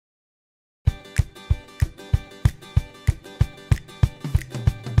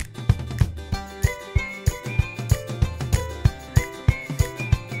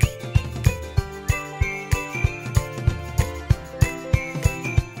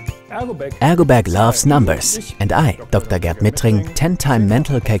Ergobag loves numbers, and I, Dr. Gert Mittring, 10-time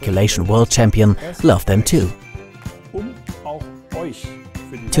mental calculation world champion, love them too.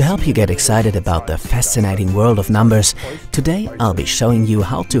 To help you get excited about the fascinating world of numbers, today I'll be showing you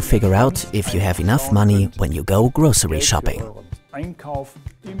how to figure out if you have enough money when you go grocery shopping.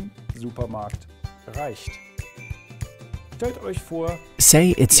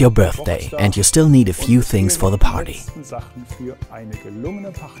 Say it's your birthday and you still need a few things for the party.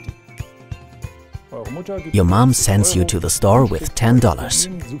 Your mom sends you to the store with $10.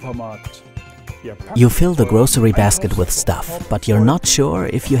 You fill the grocery basket with stuff, but you're not sure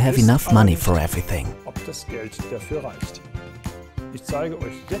if you have enough money for everything.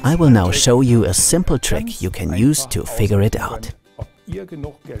 I will now show you a simple trick you can use to figure it out.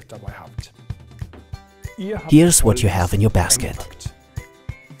 Here's what you have in your basket.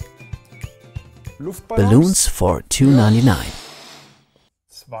 Balloons for $2.99.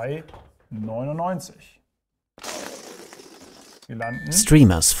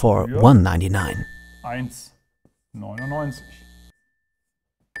 Streamers for $1.99.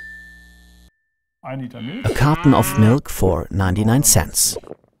 A carton of milk for 99 cents.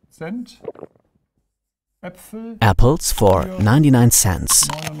 Apples for 99 cents.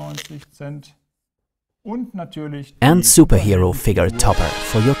 And superhero figure topper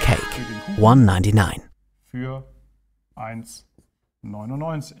for your cake, $1.99.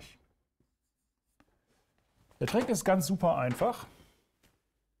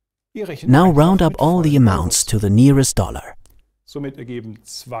 Now round up all the amounts to the nearest dollar. $3, $1,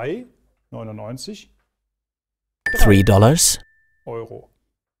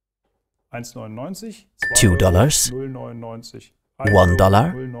 $2, $1,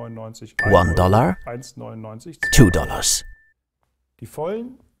 $1, $2. Die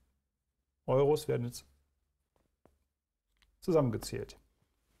vollen Euros werden jetzt zusammengezählt.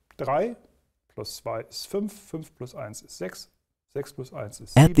 3 plus 2 ist 5, 5 plus 1 ist 6, 6 plus 1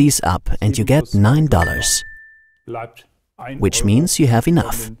 ist 7. Add these up and you get $9, which means you have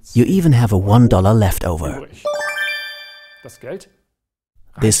enough. You even have a $1 left over.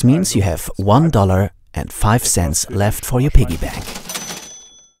 This means you have $1.05 left for your piggy bank.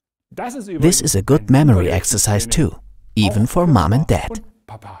 This is a good memory exercise too, even for mom and dad.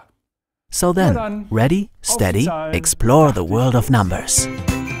 So then, ready, steady, explore the world of numbers.